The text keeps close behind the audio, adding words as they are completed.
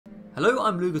Hello,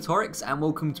 I'm Lugatorix and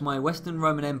welcome to my Western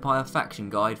Roman Empire faction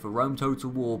guide for Rome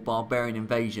Total War Barbarian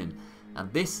Invasion.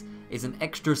 And this is an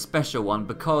extra special one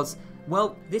because,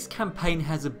 well, this campaign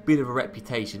has a bit of a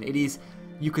reputation. It is,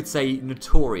 you could say,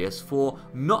 notorious for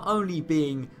not only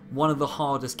being one of the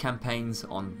hardest campaigns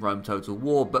on Rome Total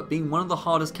War, but being one of the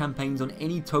hardest campaigns on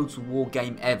any Total War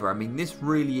game ever. I mean, this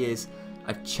really is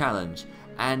a challenge.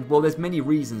 And, well, there's many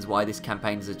reasons why this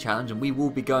campaign is a challenge, and we will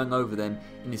be going over them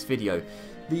in this video.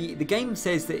 The game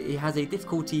says that it has a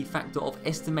difficulty factor of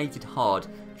estimated hard.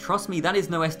 Trust me, that is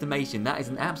no estimation. That is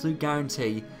an absolute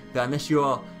guarantee that unless you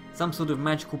are some sort of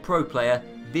magical pro player,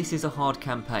 this is a hard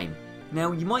campaign.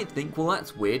 Now, you might think, well,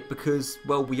 that's weird because,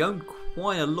 well, we own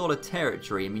quite a lot of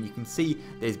territory. I mean, you can see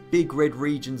there's big red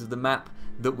regions of the map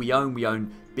that we own. We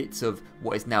own bits of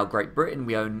what is now Great Britain.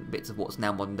 We own bits of what's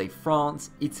now modern day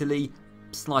France, Italy,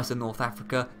 slice of North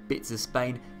Africa, bits of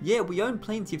Spain. Yeah, we own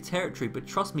plenty of territory, but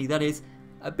trust me, that is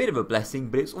a bit of a blessing,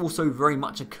 but it's also very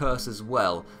much a curse as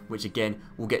well, which again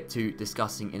we'll get to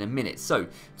discussing in a minute. So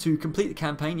to complete the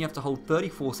campaign you have to hold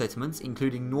 34 settlements,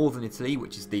 including northern Italy,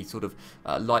 which is the sort of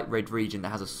light red region that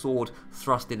has a sword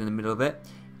thrusted in the middle of it,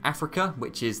 Africa,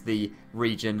 which is the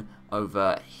region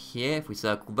over here, if we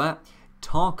circle that,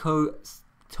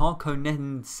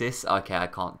 Tarconensis, okay I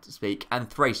can't speak, and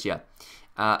Thracia.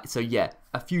 So yeah,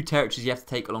 a few territories you have to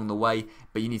take along the way,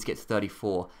 but you need to get to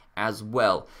 34 as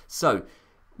well. So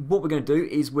what we're going to do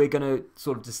is we're going to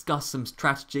sort of discuss some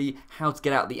strategy, how to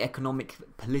get out the economic,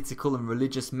 political and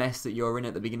religious mess that you're in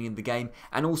at the beginning of the game,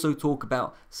 and also talk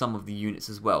about some of the units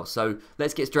as well. So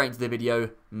let's get straight into the video,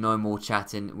 no more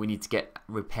chatting, we need to get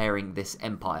repairing this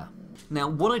empire. Now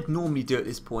what I'd normally do at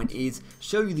this point is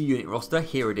show you the unit roster,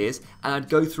 here it is, and I'd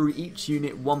go through each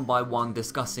unit one by one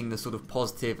discussing the sort of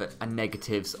positive and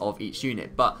negatives of each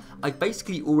unit, but I've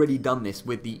basically already done this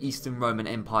with the Eastern Roman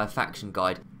Empire faction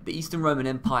guide. The Eastern Roman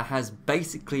Empire has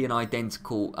basically an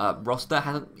identical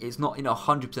roster. It's not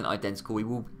 100% identical. We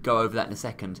will go over that in a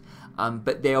second.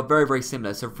 But they are very, very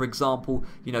similar. So, for example,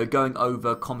 going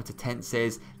over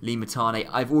Comitatenses, Limitane,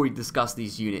 I've already discussed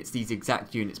these units, these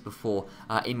exact units before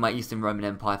in my Eastern Roman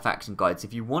Empire faction guides.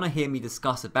 If you want to hear me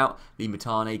discuss about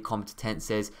Limitane,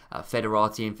 Comitatenses,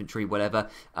 Federati infantry, whatever,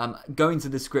 go into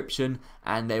the description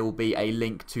and there will be a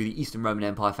link to the Eastern Roman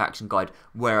Empire faction guide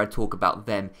where I talk about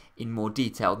them in more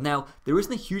detail. Now, there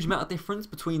isn't a huge amount of difference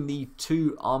between the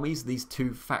two armies, these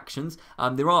two factions.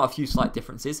 There are a few slight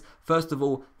differences. First of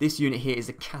all, this unit here is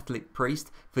a Catholic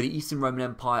priest. For the Eastern Roman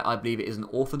Empire, I believe it is an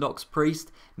Orthodox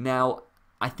priest. Now,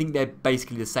 I think they're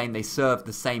basically the same. They serve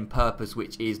the same purpose,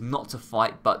 which is not to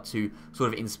fight, but to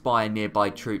sort of inspire nearby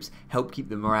troops, help keep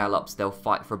the morale up so they'll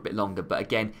fight for a bit longer. But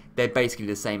again, they're basically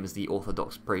the same as the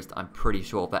Orthodox priest, I'm pretty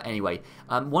sure. But anyway,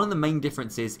 one of the main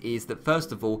differences is that,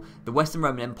 first of all, the Western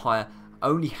Roman Empire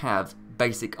only have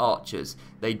basic archers.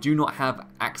 They do not have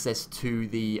access to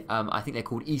the, I think they're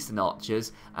called Eastern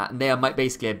archers, and they are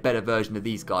basically a better version of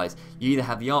these guys. You either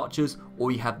have the archers or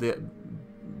you have the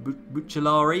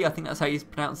Bucellari, I think that's how you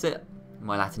pronounce it.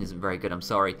 My Latin isn't very good, I'm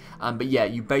sorry. But yeah,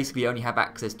 you basically only have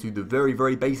access to the very,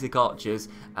 very basic archers.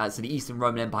 So the Eastern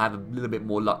Roman Empire have a little bit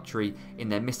more luxury in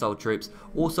their missile troops.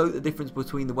 Also, the difference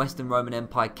between the Western Roman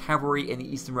Empire cavalry and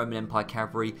the Eastern Roman Empire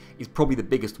cavalry is probably the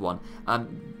biggest one.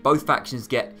 Both factions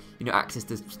get access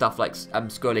to stuff like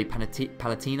Scolae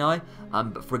Palatini.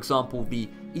 But for example, the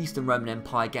Eastern Roman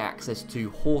Empire get access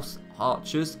to horse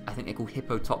archers. I think they're called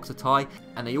Hippotoxotai,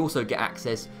 and they also get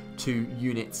access to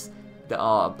units that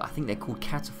are, I think they're called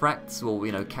cataphracts, or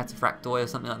cataphractoi or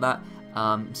something like that.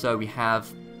 So we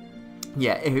have,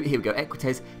 yeah, here we go,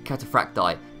 Equites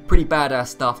Cataphracti. Pretty badass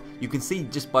stuff. You can see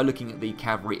just by looking at the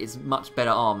cavalry, it's much better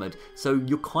armoured. So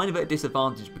you're kind of at a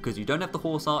disadvantage because you don't have the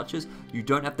horse archers, you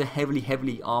don't have the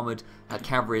heavily armoured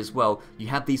cavalry as well. You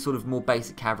have these sort of more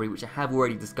basic cavalry, which I have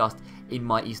already discussed in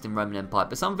my Eastern Roman Empire.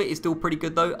 But some of it is still pretty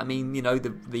good though. I mean,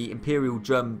 the Imperial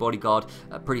German bodyguard,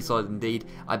 pretty solid indeed.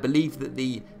 I believe that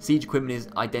the siege equipment is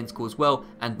identical as well,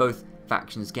 and both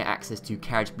factions get access to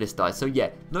carriage ballistae. So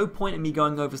yeah, no point in me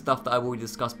going over stuff that I've already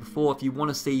discussed before. If you want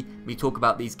to see me talk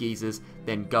about these geezers,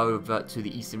 then go over to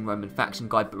the Eastern Roman faction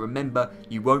guide. But remember,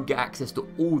 you won't get access to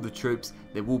all the troops.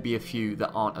 There will be a few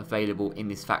that aren't available in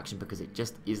this faction because it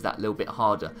just is that little bit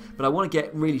harder. But I want to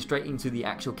get really straight into the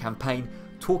actual campaign,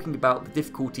 talking about the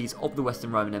difficulties of the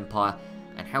Western Roman Empire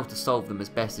and how to solve them as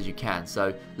best as you can.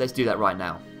 So let's do that right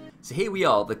now. So here we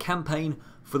are, the campaign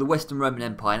for the Western Roman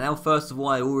Empire. Now, first of all,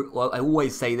 I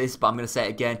always say this, but I'm going to say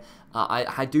it again.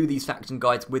 I do these faction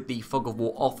guides with the Fog of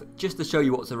War off just to show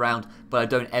you what's around, but I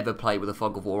don't ever play with the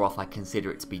Fog of War off. I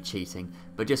consider it to be cheating.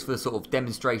 But just for the sort of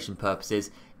demonstration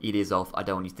purposes, it is off. I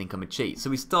don't want you to think I'm a cheat. So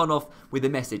we start off with a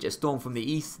message, a storm from the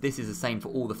east. This is the same for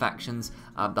all the factions.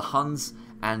 The Huns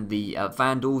and the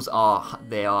Vandals are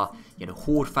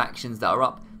horde factions that are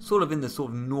up sort of in the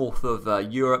sort of north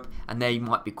of Europe, and they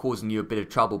might be causing you a bit of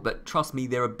trouble, but trust me,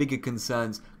 there are bigger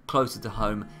concerns closer to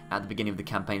home at the beginning of the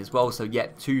campaign as well. So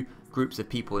yet, two groups of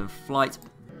people in flight,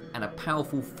 and a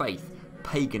powerful faith,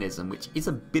 paganism, which is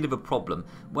a bit of a problem,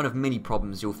 one of many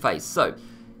problems you'll face. So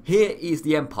here is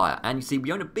the Empire, and you see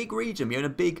we own a big region, we own a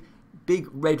big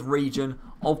red region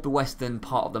of the western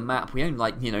part of the map. We own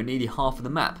like, nearly half of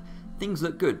the map. Things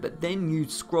look good, but then you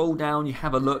scroll down, you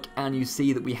have a look, and you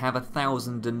see that we have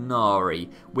 1,000 denarii,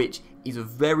 which is a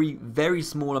very, very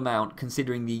small amount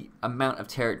considering the amount of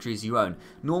territories you own.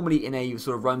 Normally in a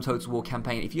sort of Rome Total War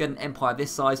campaign, if you had an empire this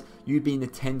size, you'd be in the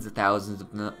tens of thousands of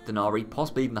denarii,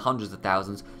 possibly even the hundreds of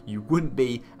thousands. You wouldn't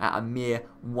be at a mere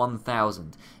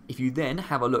 1,000. If you then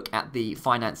have a look at the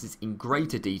finances in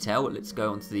greater detail, let's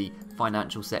go onto the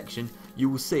financial section, you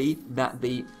will see that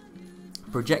the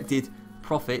projected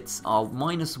profits are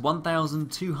minus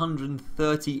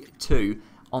 1,232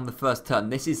 on the first turn.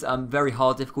 This is very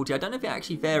hard difficulty. I don't know if it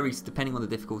actually varies depending on the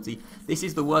difficulty. This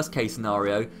is the worst case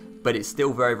scenario, but it's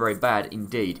still very, very bad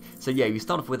indeed. So yeah, we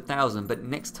start off with 1,000, but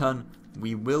next turn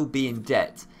we will be in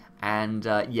debt. And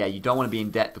yeah, you don't want to be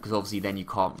in debt because obviously then you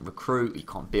can't recruit, you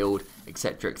can't build,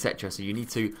 etc, etc. So you need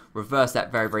to reverse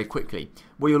that very, very quickly.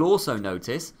 What you'll also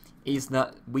notice is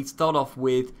that we start off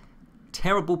with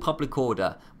terrible public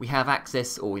order. We have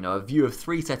access, or a view of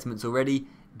 3 settlements already.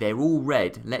 They're all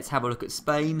red. Let's have a look at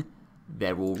Spain.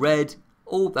 They're all red.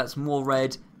 Oh, that's more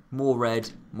red, more red,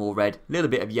 more red. A little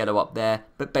bit of yellow up there,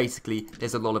 but basically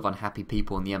there's a lot of unhappy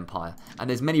people in the Empire. And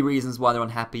there's many reasons why they're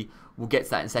unhappy. We'll get to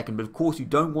that in a second. But of course you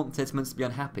don't want settlements to be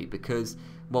unhappy because,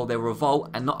 well, they revolt.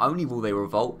 And not only will they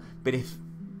revolt, but if,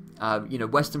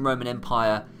 Western Roman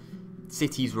Empire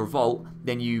cities revolt,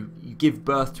 then you give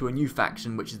birth to a new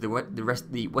faction, which is the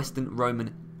Western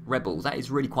Roman Rebels. That is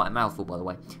really quite a mouthful, by the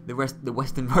way. The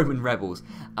Western Roman Rebels,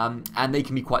 and they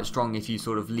can be quite strong if you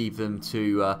sort of leave them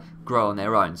to grow on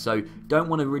their own. So don't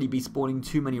want to really be spawning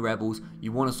too many rebels.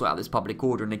 You want to sort out this public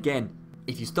order. And again,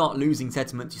 if you start losing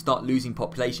settlements, you start losing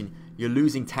population, you're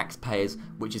losing taxpayers,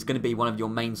 which is going to be one of your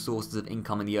main sources of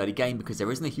income in the early game because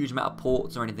there isn't a huge amount of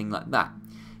ports or anything like that.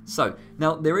 So,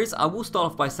 now I will start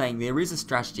off by saying there is a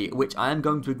strategy which I am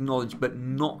going to acknowledge but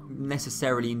not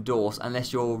necessarily endorse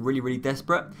unless you're really, really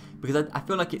desperate, because I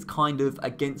feel like it's kind of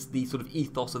against the sort of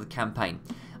ethos of the campaign.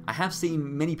 I have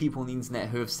seen many people on the internet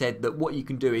who have said that what you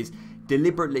can do is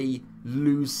deliberately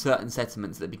lose certain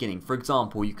settlements at the beginning. For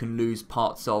example, you can lose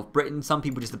parts of Britain. Some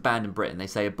people just abandon Britain. They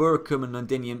say, Aburicum and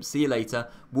Londinium, see you later,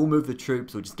 we'll move the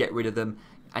troops or just get rid of them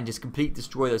and just completely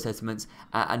destroy those settlements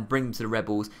and bring them to the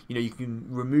rebels. You can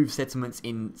remove settlements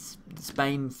in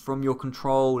Spain from your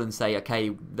control and say,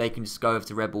 okay, they can just go over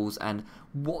to rebels. And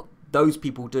what those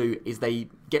people do is they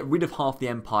get rid of half the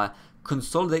empire,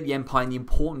 consolidate the empire in the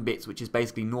important bits, which is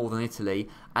basically northern Italy,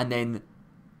 and then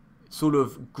sort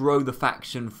of grow the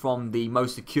faction from the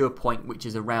most secure point, which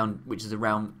is around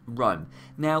Rome.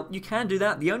 Now, you can do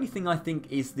that. The only thing I think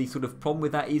is the sort of problem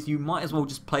with that is you might as well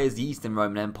just play as the Eastern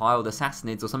Roman Empire or the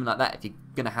Sassanids or something like that if you're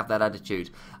going to have that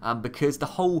attitude, because the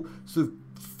whole sort of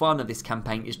fun of this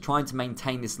campaign is trying to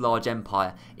maintain this large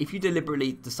empire. If you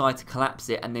deliberately decide to collapse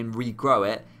it and then regrow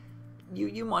it,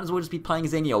 you might as well just be playing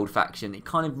as any old faction. It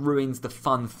kind of ruins the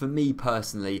fun, for me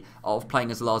personally, of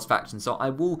playing as a large faction. So I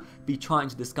will be trying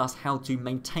to discuss how to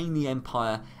maintain the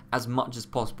empire as much as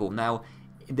possible. Now,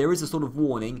 there is a sort of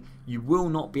warning. You will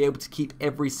not be able to keep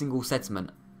every single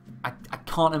settlement. I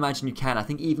can't imagine you can. I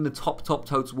think even the top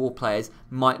Total War players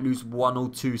might lose 1 or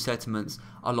 2 settlements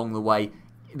along the way.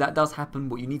 That does happen.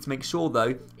 What you need to make sure,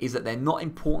 though, is that they're not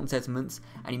important settlements,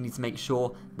 and you need to make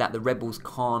sure that the rebels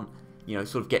can't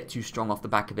sort of get too strong off the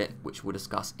back of it, which we'll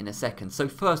discuss in a second. So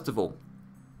first of all,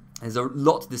 there's a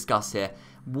lot to discuss here.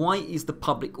 Why is the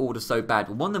public order so bad?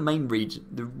 Well, one of the main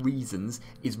reasons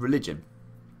is religion.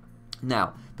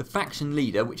 Now, the faction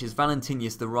leader, which is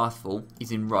Valentinius the Wrathful,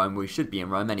 is in Rome. Well, he should be in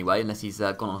Rome anyway, unless he's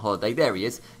gone on holiday. There he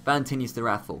is, Valentinius the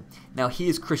Wrathful. Now, he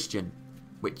is Christian,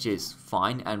 which is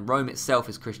fine, and Rome itself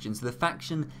is Christian, so the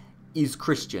faction is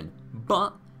Christian.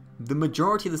 But the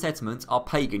majority of the settlements are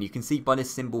pagan. You can see by this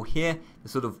symbol here, the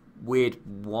sort of weird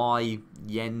Y,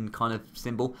 yen kind of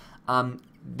symbol,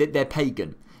 they're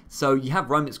pagan. So you have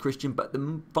Rome that's Christian, but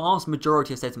the vast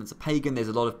majority of settlements are pagan. There's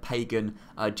a lot of pagan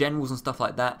generals and stuff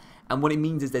like that. And what it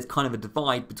means is there's kind of a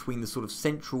divide between the sort of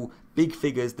central big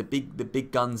figures, the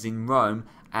big guns in Rome,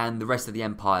 and the rest of the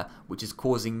empire, which is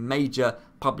causing major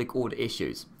public order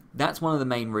issues. That's one of the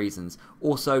main reasons.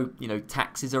 Also,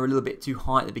 taxes are a little bit too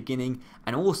high at the beginning,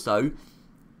 and also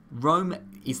Rome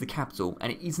is the capital,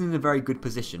 and it isn't in a very good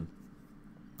position.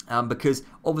 Because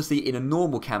obviously in a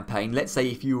normal campaign, let's say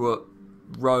if you were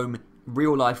Rome,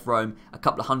 real life Rome, a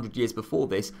couple of hundred years before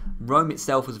this, Rome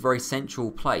itself was a very central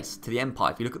place to the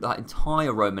empire. If you look at the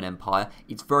entire Roman Empire,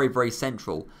 it's very, very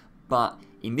central. But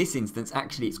in this instance,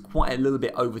 actually it's quite a little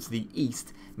bit over to the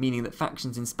east, meaning that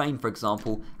factions in Spain, for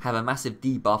example, have a massive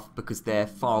debuff because they're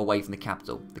far away from the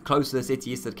capital. The closer the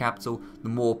city is to the capital, the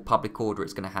more public order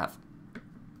it's going to have.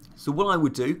 So what I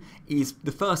would do is,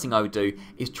 the first thing I would do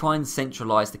is try and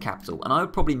centralise the capital. And I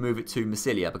would probably move it to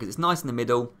Massilia because it's nice in the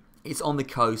middle, it's on the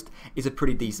coast, it's a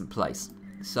pretty decent place.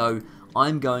 So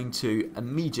I'm going to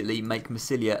immediately make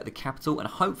Massilia the capital, and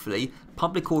hopefully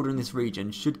public order in this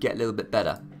region should get a little bit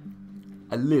better.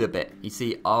 A little bit. You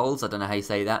see Arles, I don't know how you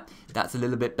say that, that's a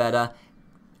little bit better.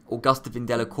 Augusta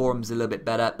Vindelicorum is a little bit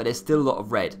better, but there's still a lot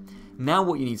of red. Now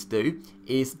what you need to do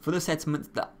is, for the settlements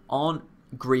that aren't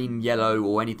green, yellow,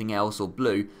 or anything else, or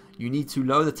blue, you need to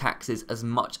lower the taxes as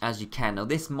much as you can. Now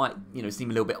this might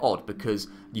seem a little bit odd because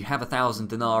you have 1,000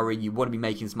 denarii, you want to be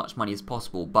making as much money as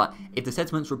possible, but if the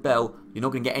settlements rebel, you're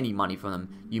not going to get any money from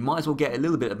them. You might as well get a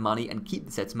little bit of money and keep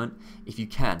the settlement if you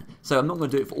can. So I'm not going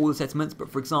to do it for all the settlements,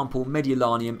 but for example,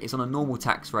 Mediolanium is on a normal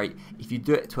tax rate. If you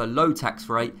do it to a low tax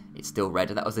rate, it's still red.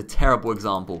 That was a terrible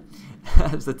example.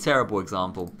 That was a terrible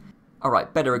example.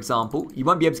 Alright, better example. You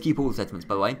won't be able to keep all the settlements,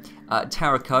 by the way.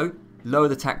 Taraco, lower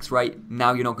the tax rate.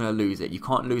 Now you're not going to lose it. You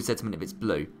can't lose settlement if it's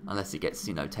blue, unless it gets,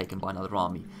 taken by another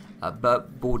army.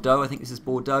 But Bordeaux, I think this is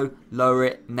Bordeaux, lower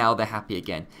it. Now they're happy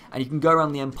again. And you can go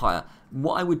around the empire.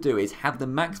 What I would do is have the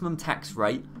maximum tax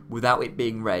rate without it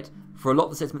being red. For a lot of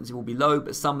the settlements it will be low,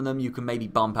 but some of them you can maybe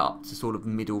bump up to sort of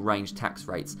middle range tax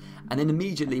rates. And then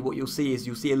immediately what you'll see is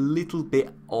you'll see a little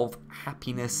bit of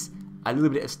happiness, a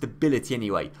little bit of stability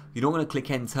anyway. You're not going to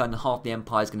click enter and half the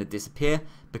empire is going to disappear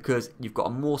because you've got a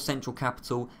more central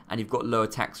capital and you've got lower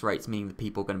tax rates, meaning the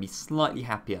people are going to be slightly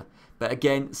happier. But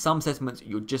again, some settlements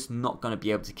you're just not going to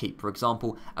be able to keep. For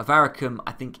example, Avaricum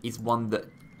I think is one that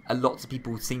a lot of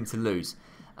people seem to lose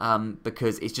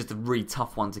because it's just a really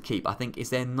tough one to keep. I think,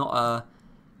 is there not a...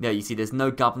 No, you see there's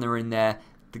no governor in there.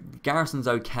 The garrison's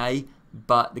okay,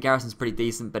 but the garrison's pretty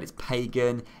decent, but it's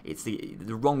pagan, it's the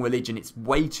wrong religion, it's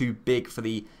way too big for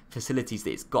the facilities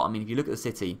that it's got. I mean, if you look at the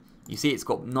city, you see it's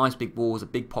got nice big walls, a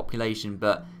big population,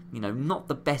 but, not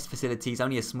the best facilities,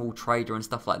 only a small trader and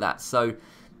stuff like that. So,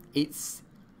 there's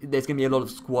going to be a lot of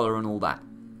squalor and all that,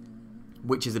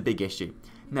 which is a big issue.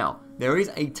 Now, there is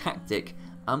a tactic,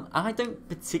 I don't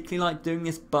particularly like doing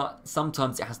this, but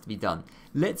sometimes it has to be done.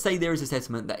 Let's say there is a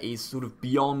settlement that is sort of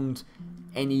beyond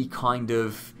any kind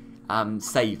of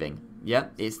saving. Yeah,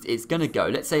 it's going to go.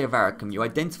 Let's say Avaricum. You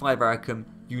identify Avaricum.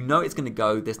 You know it's going to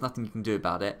go. There's nothing you can do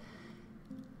about it.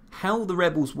 How the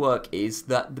rebels work is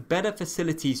that the better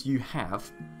facilities you have,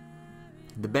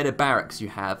 the better barracks you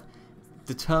have,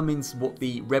 determines what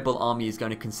the rebel army is going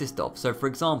to consist of. So, for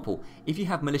example, if you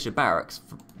have militia barracks,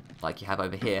 like you have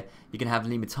over here, you can have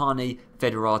Limitani,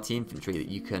 Federati infantry that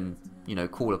you can,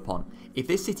 call upon. If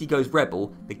this city goes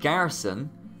rebel, the garrison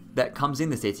that comes in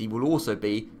the city will also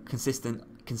be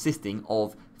consisting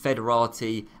of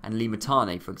Federati and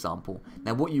Limitani, for example.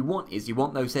 Now what you want is, you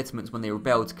want those settlements when they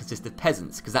rebel to consist of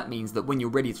peasants, because that means that when you're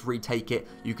ready to retake it,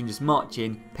 you can just march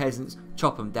in, peasants,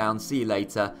 chop them down, see you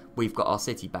later, we've got our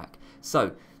city back.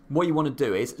 So what you want to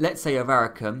do is, let's say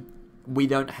Avaricum, we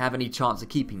don't have any chance of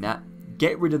keeping that,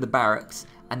 get rid of the barracks,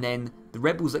 and then the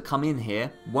rebels that come in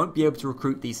here won't be able to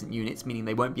recruit decent units, meaning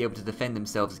they won't be able to defend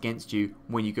themselves against you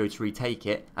when you go to retake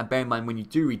it. And bear in mind, when you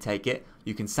do retake it,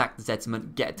 you can sack the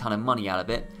settlement, get a ton of money out of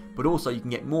it, but also you can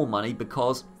get more money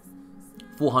because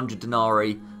 400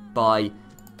 denarii by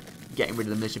getting rid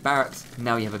of the militia barracks,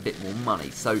 now you have a bit more money.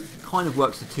 So kind of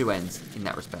works to two ends in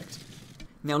that respect.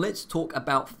 Now let's talk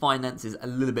about finances a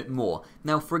little bit more.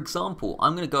 Now for example,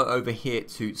 I'm going to go over here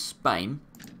to Spain,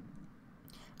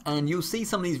 and you'll see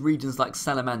some of these regions like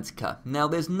Salamanca. Now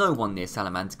there's no one near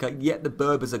Salamanca, yet the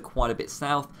Berbers are quite a bit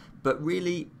south, but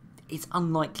really it's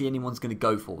unlikely anyone's going to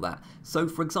go for that. So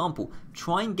for example,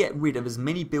 try and get rid of as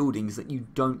many buildings that you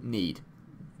don't need.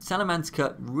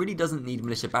 Salamanca really doesn't need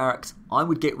militia barracks. I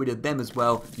would get rid of them as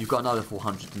well. You've got another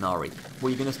 400 denarii. What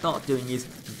you're going to start doing is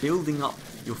building up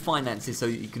your finances so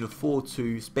that you can afford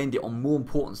to spend it on more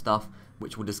important stuff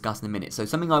which we'll discuss in a minute. So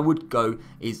something I would do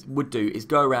is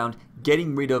go around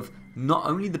getting rid of not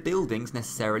only the buildings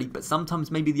necessarily, but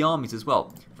sometimes maybe the armies as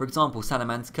well. For example,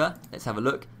 Salamanca, let's have a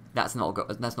look. That's not got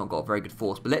a very good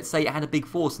force, but let's say it had a big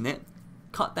force in it.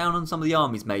 Cut down on some of the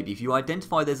armies maybe. If you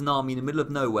identify there's an army in the middle of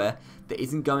nowhere that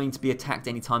isn't going to be attacked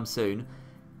anytime soon,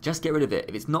 just get rid of it.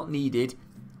 If it's not needed,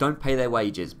 don't pay their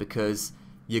wages because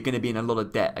you're going to be in a lot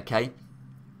of debt, okay?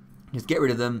 Just get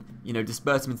rid of them, you know,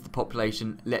 disperse them into the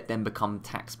population, let them become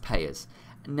taxpayers.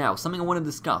 Now, something I want to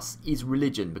discuss is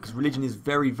religion, because religion is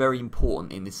very, very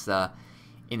important in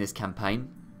this campaign.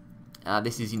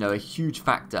 This is, you know, a huge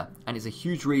factor, and it's a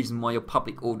huge reason why your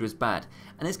public order is bad.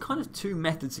 And there's kind of two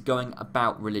methods of going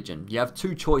about religion. You have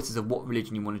two choices of what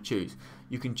religion you want to choose.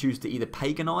 You can choose to either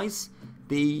paganize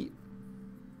the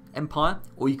empire,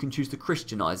 or you can choose to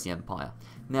Christianize the empire.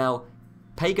 Now,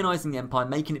 paganizing the empire,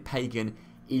 making it pagan,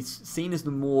 is seen as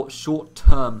the more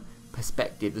short-term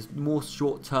perspective, the more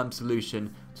short-term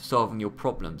solution to solving your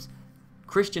problems.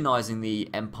 Christianizing the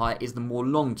empire is the more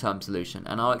long-term solution,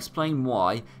 and I'll explain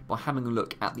why by having a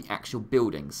look at the actual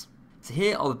buildings. So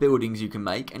here are the buildings you can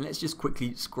make, and let's just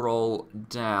quickly scroll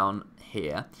down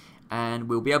here, and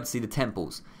we'll be able to see the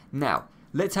temples. Now,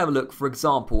 let's have a look, for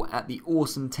example, at the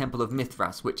awesome Temple of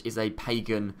Mithras, which is a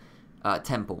pagan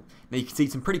temple. Now you can see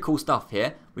some pretty cool stuff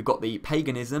here. We've got the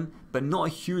paganism, but not a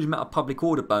huge amount of public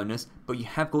order bonus, but you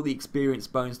have got the experience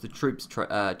bonus to troops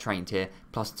trained here,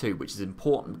 +2, which is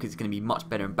important because it's going to be much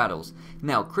better in battles.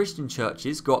 Now, Christian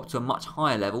churches go up to a much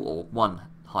higher level, or one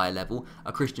higher level,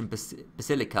 a Christian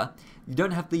basilica. You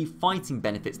don't have the fighting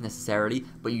benefits necessarily,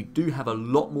 but you do have a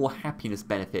lot more happiness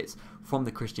benefits from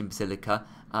the Christian basilica.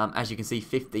 As you can see,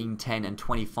 15, 10 and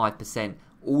 25%.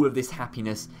 All of this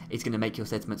happiness is going to make your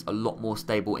settlements a lot more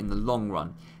stable in the long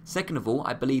run. Second of all,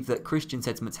 I believe that Christian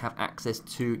settlements have access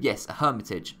to, yes, a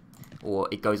hermitage, or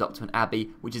it goes up to an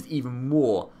abbey, which is even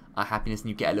more happiness, and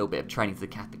you get a little bit of training to the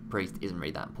Catholic priest. Isn't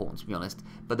really that important, to be honest,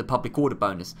 but the public order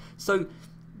bonus. So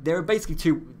there are basically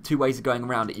two ways of going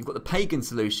around it. You've got the pagan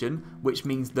solution, which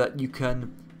means that you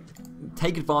can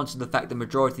take advantage of the fact the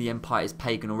majority of the empire is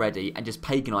pagan already and just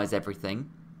paganize everything,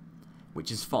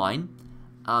 which is fine.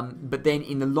 But then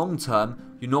in the long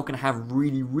term, you're not going to have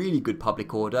really, really good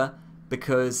public order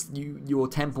because your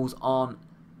temples aren't,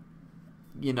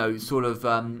 you know, sort of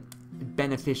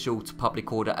beneficial to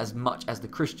public order as much as the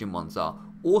Christian ones are.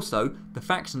 Also, the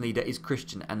faction leader is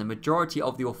Christian, and the majority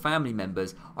of your family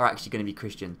members are actually going to be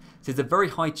Christian. So there's a very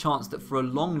high chance that for a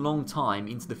long, long time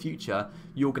into the future,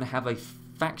 you're going to have a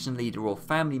faction leader or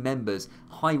family members,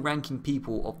 high-ranking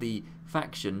people of the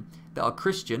faction that are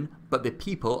Christian, but the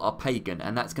people are pagan,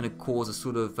 and that's going to cause a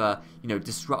sort of you know,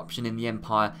 disruption in the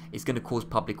empire. It's going to cause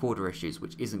public order issues,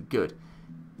 which isn't good.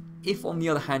 If, on the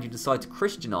other hand, you decide to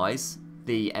Christianize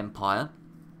the empire,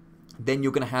 then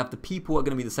you're going to have the people are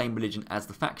going to be the same religion as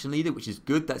the faction leader, which is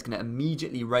good. That's going to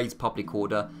immediately raise public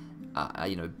order,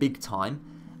 you know, big time.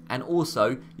 And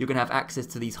also, you're going to have access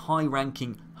to these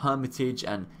high-ranking hermitage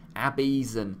and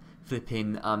abbeys and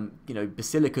flipping, you know,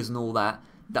 basilicas and all that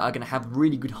are going to have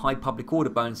really good high public order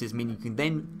bonuses, meaning you can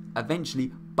then eventually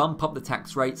bump up the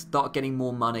tax rate, start getting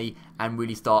more money, and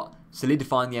really start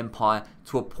solidifying the empire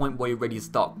to a point where you're ready to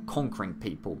start conquering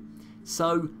people.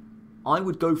 So I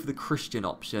would go for the Christian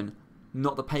option,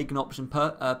 not the pagan option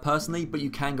personally, but you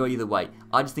can go either way.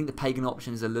 I just think the pagan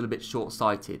option is a little bit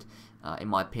short-sighted, in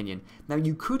my opinion. Now,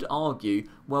 you could argue,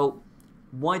 well,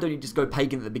 why don't you just go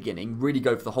pagan at the beginning, really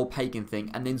go for the whole pagan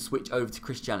thing, and then switch over to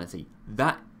Christianity?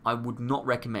 That I would not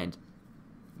recommend.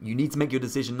 You need to make your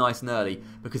decision nice and early,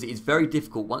 because it is very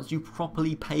difficult once you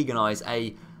properly paganize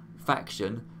a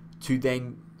faction to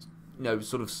then, you know,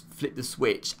 sort of flip the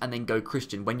switch and then go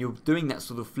Christian. When you're doing that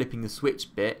sort of flipping the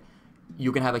switch bit,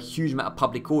 you're going to have a huge amount of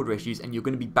public order issues, and you're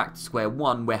going to be back to square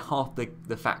one where half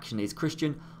the faction is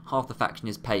Christian, half the faction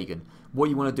is pagan. What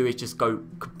you want to do is just go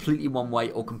completely one way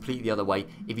or completely the other way.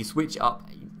 If you switch up,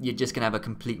 you're just going to have a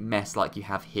complete mess like you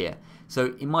have here.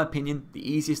 So in my opinion, the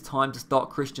easiest time to start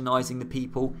Christianizing the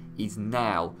people is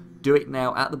now. Do it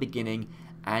now at the beginning.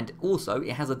 And also,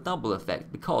 it has a double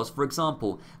effect because, for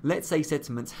example, let's say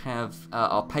settlements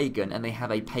are pagan and they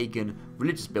have a pagan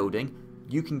religious building.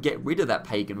 You can get rid of that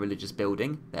pagan religious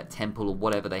building, that temple or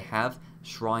whatever they have,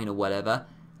 shrine or whatever,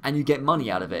 and you get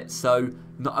money out of it. So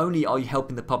not only are you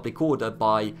helping the public order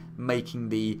by making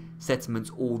the settlements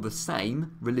all the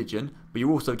same religion, but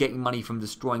you're also getting money from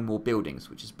destroying more buildings,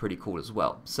 which is pretty cool as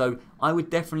well. So I would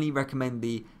definitely recommend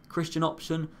the Christian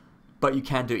option, but you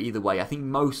can do it either way. I think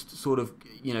most sort of,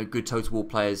 you know, good Total War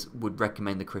players would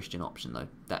recommend the Christian option though.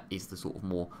 That is the sort of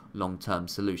more long-term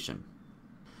solution.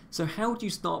 So how do you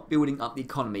start building up the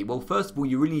economy? Well, first of all,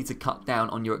 you really need to cut down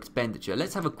on your expenditure.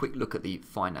 Let's have a quick look at the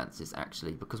finances,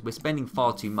 actually, because we're spending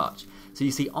far too much. So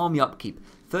you see army upkeep,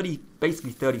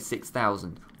 basically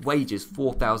 36,000. Wages,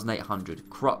 4,800.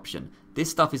 Corruption. This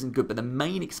stuff isn't good, but the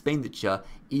main expenditure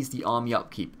is the army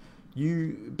upkeep.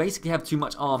 You basically have too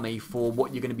much army for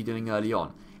what you're going to be doing early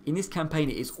on. In this campaign,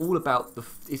 it is all about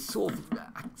it's sort of,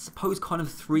 I suppose, kind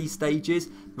of 3 stages,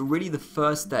 but really the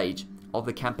first stage of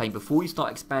the campaign, before you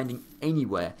start expanding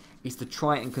anywhere, is to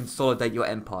try and consolidate your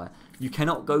empire. You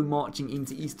cannot go marching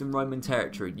into Eastern Roman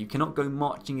territory. You cannot go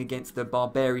marching against the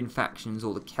Barbarian factions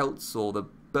or the Celts or the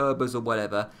Berbers or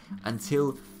whatever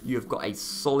until you have got a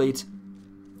solid,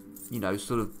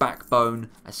 sort of backbone,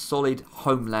 a solid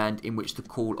homeland in which to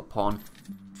call upon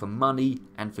for money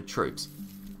and for troops.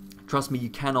 Trust me, you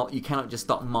cannot just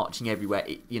start marching everywhere.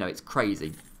 It's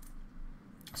crazy.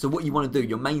 So what you want to do,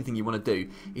 your main thing you want to do,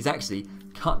 is actually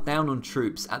cut down on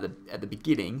troops at the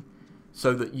beginning,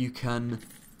 so that you can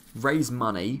raise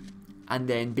money and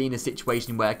then be in a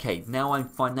situation where, okay, now I'm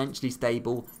financially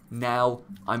stable, now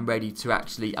I'm ready to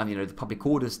actually, the public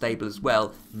order is stable as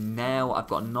well, now I've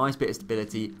got a nice bit of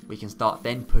stability, we can start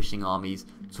then pushing armies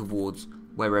towards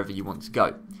wherever you want to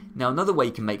go. Now another way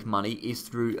you can make money is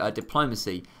through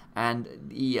diplomacy, and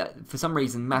for some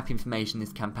reason map information in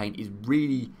this campaign is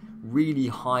really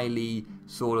highly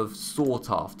sort of sought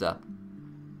after,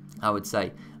 I would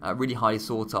say. Really highly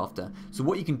sought after. So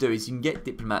what you can do is you can get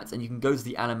diplomats and you can go to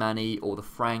the Alemanni or the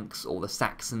Franks or the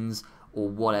Saxons or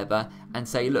whatever and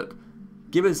say, look,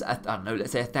 give us, I don't know,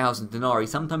 let's say 1,000 denarii.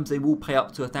 Sometimes they will pay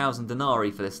up to 1,000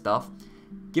 denarii for this stuff.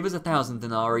 Give us 1,000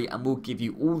 denarii and we'll give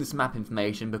you all this map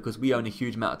information because we own a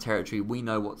huge amount of territory. We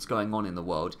know what's going on in the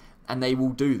world. And they will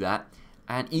do that.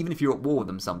 And even if you're at war with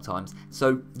them sometimes.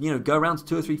 So, go around to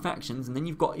 2 or 3 factions and then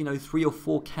you've got, 3 or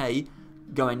 4k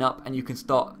going up and you can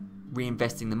start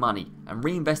reinvesting the money. And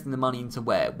reinvesting the money into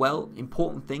where? Well,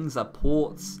 important things are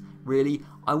ports, really.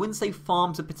 I wouldn't say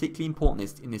farms are particularly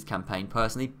important in this campaign,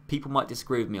 personally. People might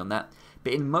disagree with me on that.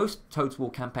 But in most Total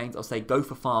War campaigns, I'll say go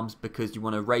for farms because you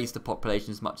want to raise the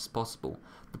population as much as possible.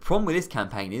 The problem with this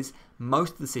campaign is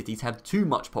most of the cities have too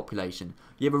much population.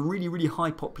 You have a really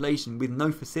high population with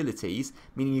no facilities,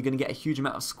 meaning you're going to get a huge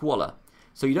amount of squalor.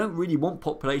 So you don't really want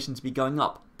population to be going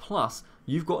up. Plus,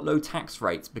 you've got low tax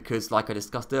rates because, like I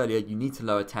discussed earlier, you need to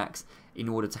lower tax in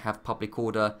order to have public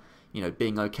order,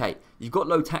 being okay. You've got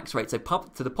low tax rates,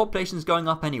 so the population is going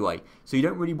up anyway. So you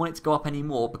don't really want it to go up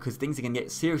anymore because things are going to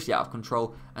get seriously out of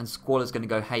control and squalor is going to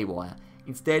go haywire.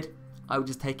 Instead, I would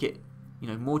just take it,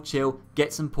 more chill,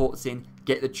 get some ports in,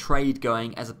 get the trade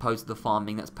going as opposed to the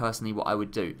farming. That's personally what I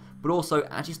would do. But also,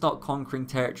 as you start conquering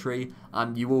territory,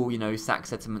 you will, sack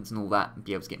settlements and all that and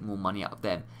be able to get more money out of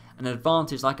them. An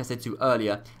advantage, like I said to you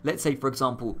earlier, let's say, for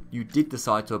example, you did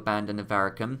decide to abandon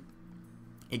Avaricum,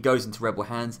 it goes into rebel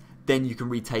hands, then you can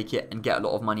retake it and get a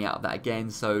lot of money out of that again,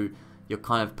 so you're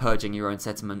kind of purging your own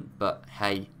settlement, but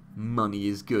hey, money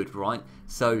is good, right?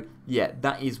 So yeah,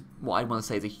 that is what I want to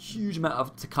say is a huge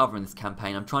amount to cover in this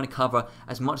campaign. I'm trying to cover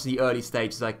as much of the early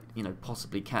stage as I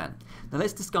possibly can. Now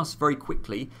let's discuss very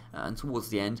quickly, and towards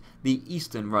the end, the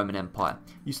Eastern Roman Empire.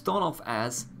 You start off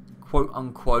as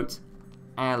quote-unquote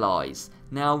allies.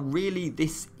 Now really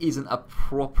this isn't a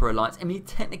proper alliance. I mean, it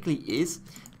technically is,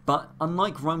 but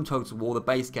unlike Rome Total War, the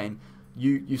base game,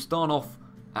 you start off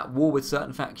at war with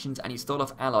certain factions and you start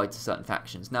off allied to certain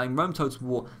factions. Now in Rome Total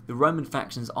War, the Roman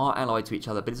factions are allied to each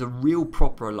other, but it's a real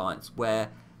proper alliance where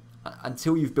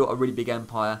until you've built a really big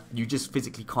empire, you just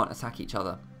physically can't attack each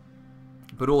other.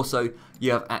 But also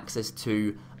you have access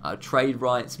to trade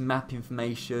rights, map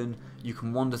information, you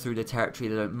can wander through the territory,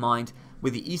 they don't mind.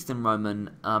 With the Eastern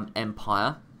Roman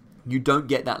Empire, you don't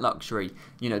get that luxury.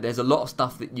 There's a lot of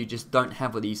stuff that you just don't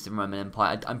have with the Eastern Roman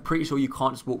Empire. I'm pretty sure you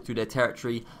can't just walk through their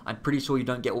territory. I'm pretty sure you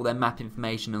don't get all their map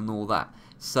information and all that.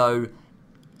 So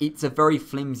it's a very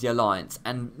flimsy alliance,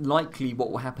 and likely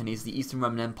what will happen is the Eastern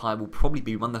Roman Empire will probably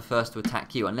be one of the first to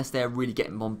attack you, unless they're really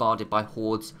getting bombarded by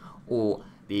hordes or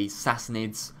the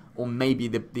Sassanids or maybe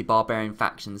the Barbarian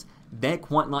factions. They're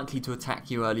quite likely to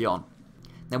attack you early on.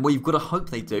 Now what you've got to hope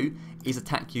they do is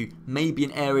attack you maybe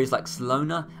in areas like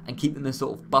Salona and keep them in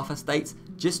sort of buffer states.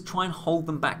 Just try and hold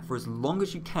them back for as long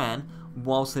as you can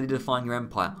while solidifying your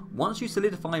empire. Once you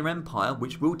solidify your empire,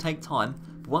 which will take time,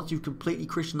 but once you've completely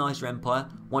Christianized your empire,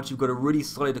 once you've got a really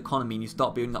solid economy and you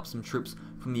start building up some troops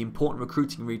from the important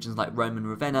recruiting regions like Rome and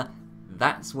Ravenna,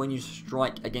 that's when you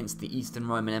strike against the Eastern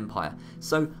Roman Empire.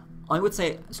 So I would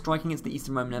say striking against the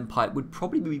Eastern Roman Empire would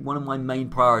probably be one of my main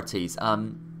priorities.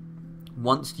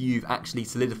 Once you've actually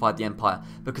solidified the empire,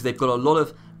 because they've got a lot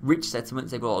of rich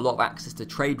settlements. They've got a lot of access to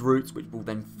trade routes, which will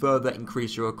then further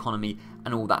increase your economy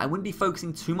and all that. I wouldn't be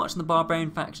focusing too much on the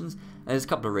barbarian factions. There's a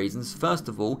couple of reasons. First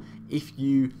of all, if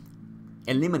you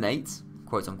eliminate,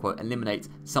 quote unquote, eliminate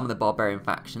some of the barbarian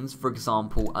factions, for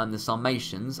example, the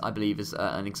Sarmatians, I believe is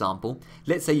an example.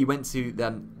 Let's say you went to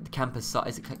the Campus,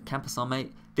 is it Campus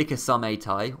Sarmate? Vicus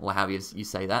Sarmatii, or how you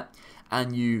say that,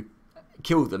 and you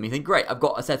kill them. You think, great, I've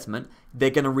got a settlement. They're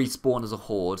going to respawn as a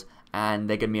horde, and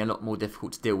they're going to be a lot more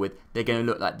difficult to deal with. They're going to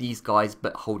look like these guys,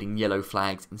 but holding yellow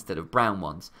flags instead of brown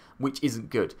ones, which isn't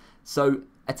good. So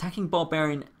attacking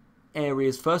barbarian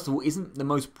areas, first of all, isn't the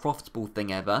most profitable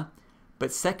thing ever,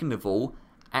 but second of all,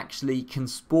 actually can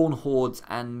spawn hordes,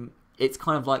 and it's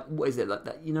kind of like, what is it, like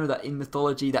that, you know, that in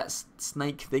mythology, that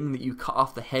snake thing that you cut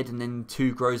off the head and then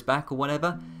two grows back or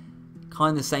whatever?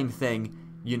 Kind of the same thing,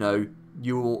 you know,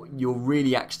 you're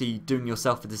really actually doing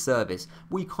yourself a disservice.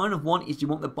 What you kind of want is you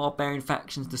want the barbarian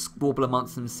factions to squabble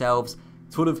amongst themselves,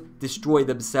 sort of destroy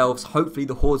themselves. Hopefully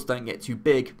the hordes don't get too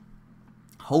big.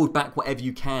 Hold back whatever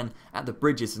you can at the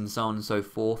bridges and so on and so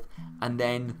forth, and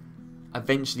then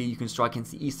eventually you can strike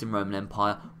into the Eastern Roman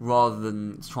Empire rather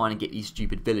than trying to get these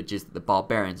stupid villages that the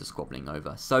barbarians are squabbling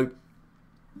over. So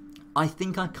I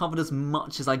think I covered as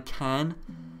much as I can.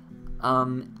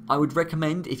 I would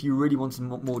recommend, if you really want some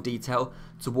more detail,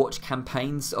 to watch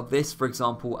campaigns of this. For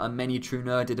example, Many a True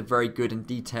Nerd did a very good and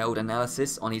detailed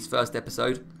analysis on his first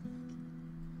episode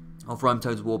of Rome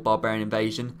Total War Barbarian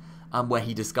Invasion, where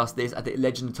he discussed this. I think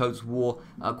Legend of Total War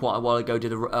quite a while ago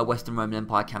did a Western Roman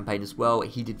Empire campaign as well.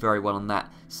 He did very well on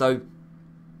that. So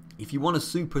if you want a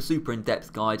super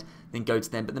in-depth guide, then go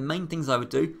to them. But the main things I would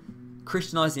do: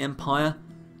 Christianize the empire,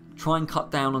 try and cut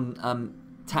down on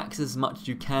taxes as much as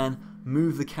you can,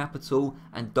 move the capital,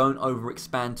 and don't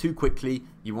overexpand too quickly.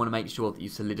 You want to make sure that you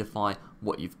solidify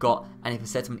what you've got, and if a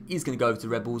settlement is going to go over to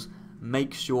rebels,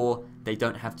 make sure they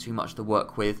don't have too much to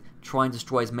work with. Try and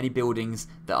destroy as many buildings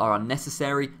that are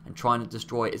unnecessary, and try and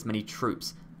destroy as many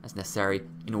troops as necessary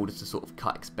in order to sort of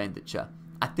cut expenditure.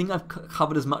 I think I've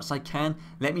covered as much as I can.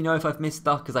 Let me know if I've missed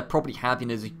stuff, because I probably have. You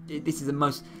know, this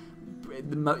is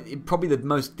probably the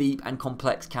most deep and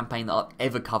complex campaign that I'll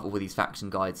ever cover with these faction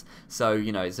guides. So,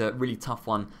 you know, it's a really tough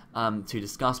one to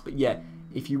discuss. But yeah,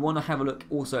 if you want to have a look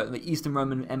also at the Eastern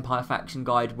Roman Empire faction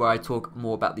guide, where I talk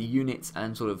more about the units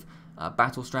and sort of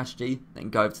battle strategy, then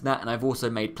go over to that. And I've also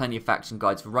made plenty of faction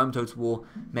guides for Rome Total War,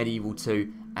 Medieval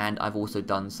 2, and I've also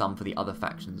done some for the other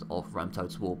factions of Rome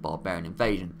Total War Barbarian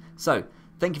Invasion. So,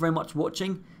 thank you very much for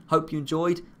watching. Hope you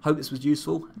enjoyed. Hope this was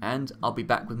useful, and I'll be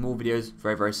back with more videos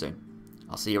very, very soon.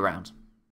 I'll see you around.